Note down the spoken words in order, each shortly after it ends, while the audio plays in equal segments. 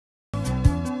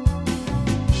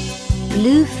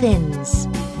Blue Fins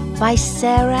by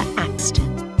Sarah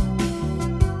Axten.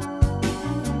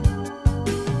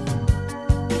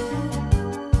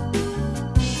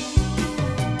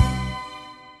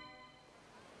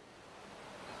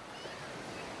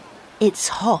 It's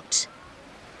hot.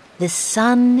 The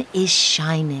sun is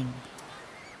shining.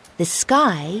 The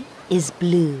sky is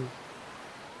blue.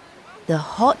 The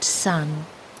hot sun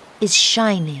is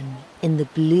shining in the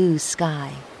blue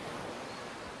sky.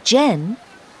 Jen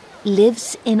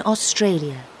lives in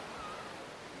Australia.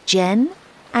 Jen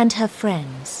and her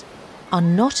friends are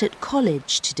not at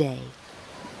college today.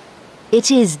 It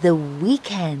is the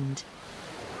weekend.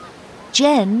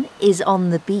 Jen is on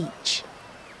the beach.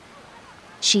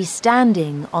 She's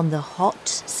standing on the hot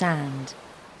sand.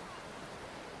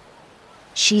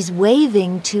 She's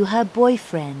waving to her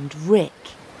boyfriend, Rick.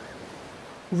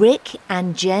 Rick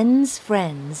and Jen's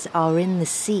friends are in the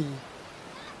sea.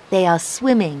 They are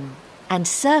swimming and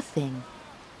surfing.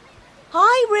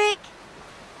 Hi, Rick.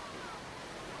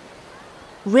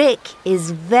 Rick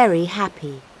is very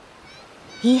happy.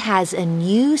 He has a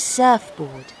new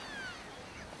surfboard.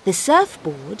 The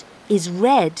surfboard is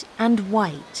red and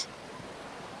white.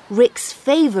 Rick's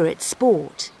favourite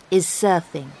sport is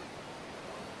surfing.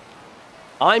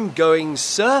 I'm going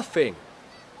surfing.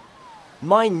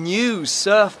 My new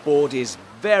surfboard is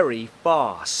very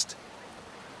fast.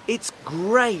 It's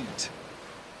great.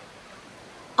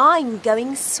 I'm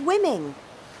going swimming.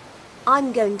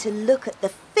 I'm going to look at the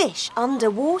fish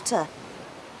underwater.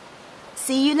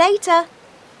 See you later.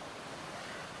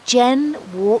 Jen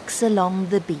walks along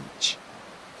the beach.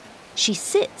 She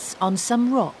sits on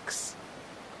some rocks.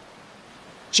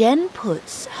 Jen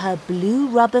puts her blue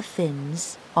rubber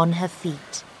fins on her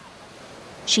feet.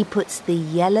 She puts the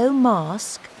yellow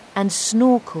mask and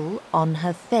snorkel on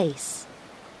her face.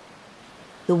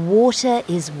 The water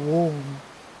is warm.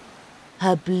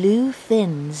 Her blue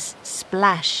fins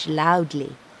splash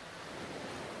loudly.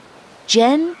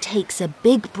 Jen takes a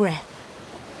big breath.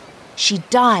 She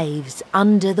dives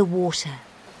under the water.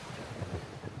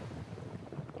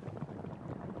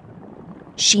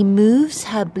 She moves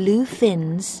her blue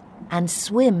fins and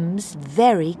swims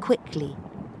very quickly.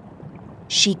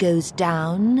 She goes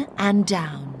down and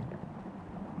down.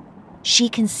 She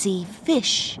can see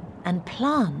fish and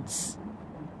plants.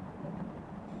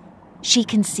 She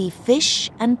can see fish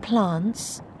and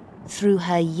plants through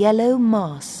her yellow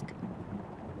mask.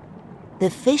 The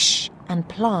fish and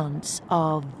plants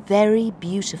are very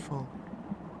beautiful.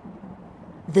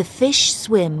 The fish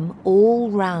swim all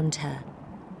round her.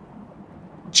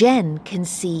 Jen can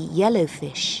see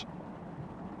yellowfish.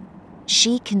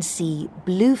 She can see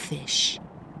bluefish.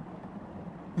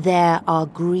 There are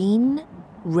green,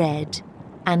 red,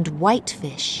 and white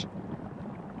fish.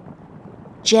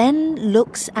 Jen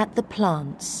looks at the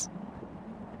plants.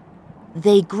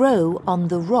 They grow on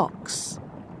the rocks.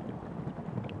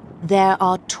 There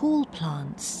are tall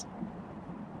plants.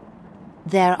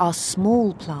 There are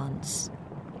small plants.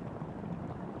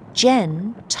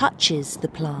 Jen touches the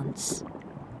plants.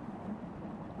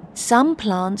 Some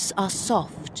plants are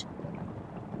soft.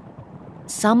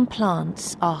 Some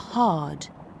plants are hard.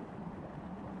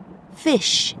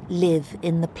 Fish live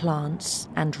in the plants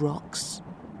and rocks.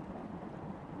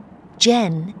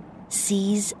 Jen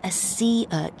sees a sea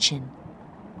urchin.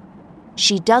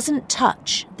 She doesn't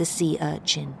touch the sea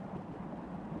urchin.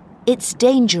 It's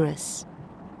dangerous.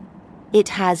 It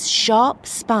has sharp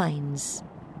spines.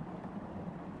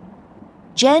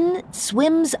 Jen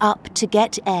swims up to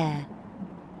get air.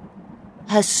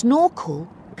 Her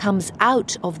snorkel comes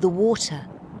out of the water.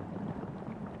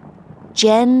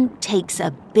 Jen takes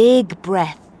a big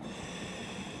breath.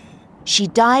 She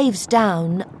dives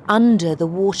down under the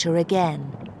water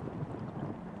again.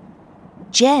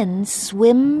 Jen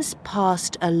swims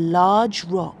past a large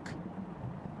rock.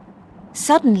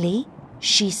 Suddenly,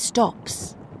 she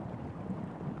stops.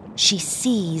 She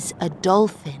sees a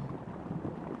dolphin.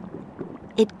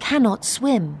 It cannot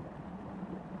swim.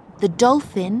 The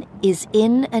dolphin is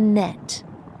in a net.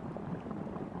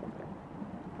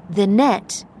 The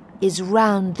net is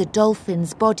round the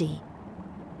dolphin's body.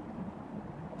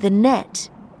 The net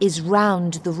is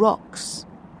round the rocks.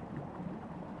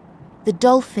 The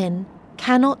dolphin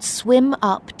cannot swim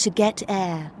up to get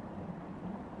air.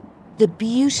 The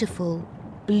beautiful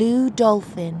blue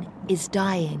dolphin is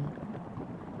dying.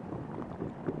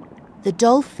 The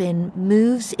dolphin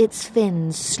moves its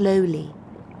fins slowly,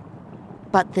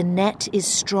 but the net is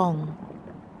strong.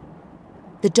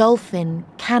 The dolphin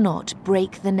cannot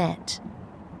break the net.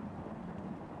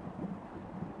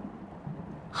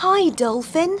 Hi,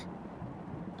 dolphin.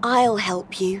 I'll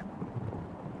help you.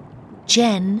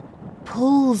 Jen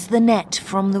pulls the net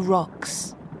from the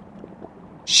rocks.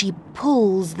 She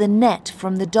pulls the net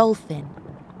from the dolphin.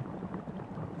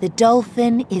 The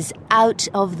dolphin is out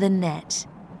of the net.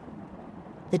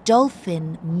 The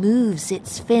dolphin moves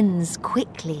its fins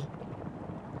quickly.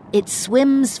 It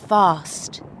swims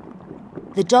fast.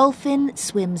 The dolphin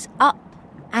swims up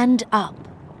and up.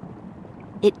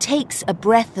 It takes a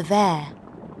breath of air.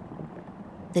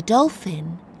 The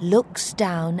dolphin looks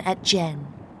down at Jen.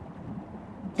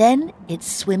 Then it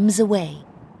swims away.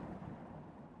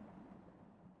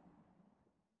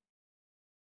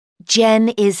 Jen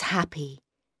is happy.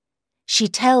 She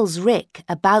tells Rick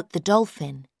about the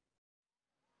dolphin.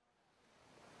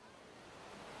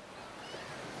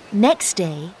 Next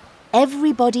day,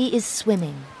 everybody is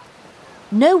swimming.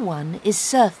 No one is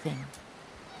surfing.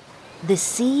 The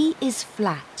sea is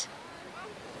flat.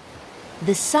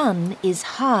 The sun is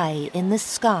high in the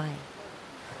sky.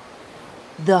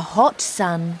 The hot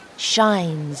sun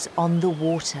shines on the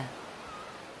water.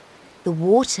 The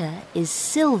water is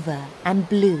silver and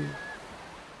blue.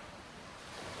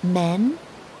 Men,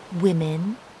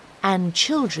 women, and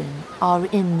children are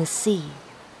in the sea.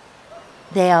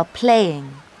 They are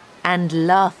playing and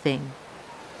laughing.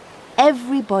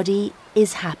 Everybody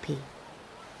is happy.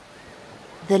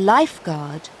 The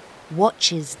lifeguard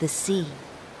watches the sea.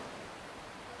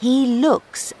 He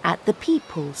looks at the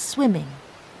people swimming.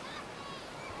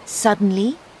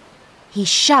 Suddenly, he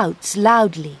shouts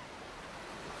loudly,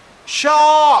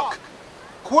 "Shark!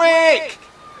 Quick!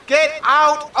 Get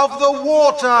out of the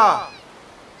water!"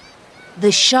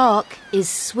 The shark is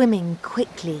swimming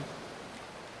quickly.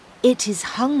 It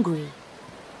is hungry.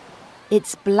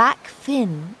 Its black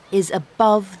fin is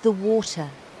above the water.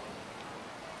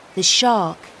 The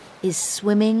shark is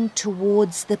swimming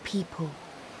towards the people.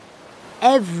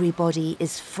 Everybody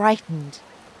is frightened.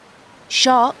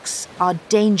 Sharks are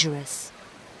dangerous.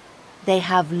 They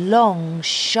have long,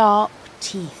 sharp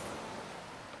teeth.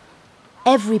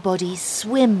 Everybody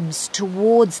swims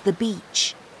towards the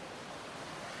beach.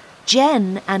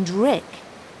 Jen and Rick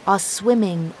are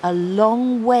swimming a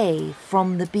long way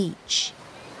from the beach.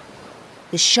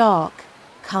 The shark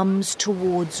comes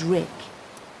towards Rick.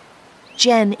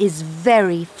 Jen is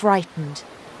very frightened.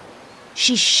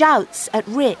 She shouts at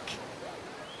Rick.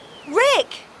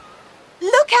 Rick!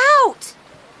 Look out!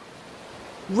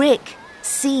 Rick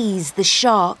sees the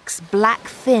shark's black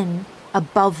fin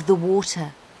above the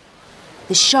water.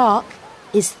 The shark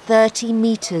is 30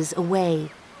 meters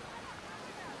away.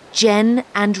 Jen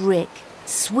and Rick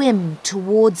swim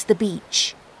towards the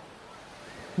beach.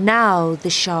 Now the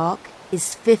shark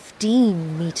is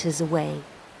 15 meters away.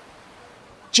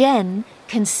 Jen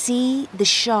can see the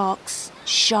shark's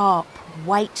sharp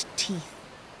white teeth.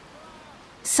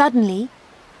 Suddenly,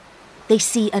 they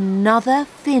see another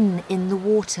fin in the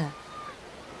water,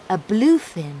 a blue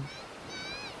fin.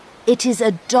 It is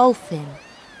a dolphin.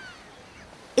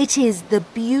 It is the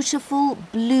beautiful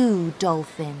blue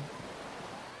dolphin.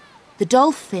 The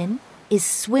dolphin is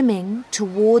swimming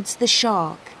towards the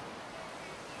shark.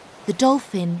 The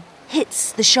dolphin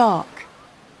hits the shark.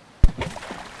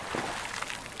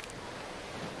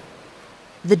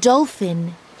 The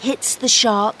dolphin hits the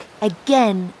shark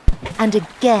again and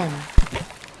again.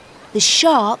 The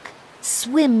shark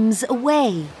swims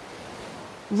away.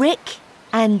 Rick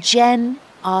and Jen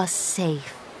are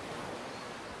safe.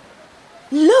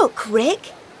 Look,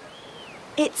 Rick.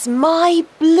 It's my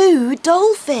blue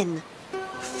dolphin.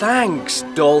 Thanks,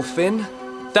 dolphin.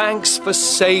 Thanks for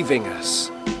saving us.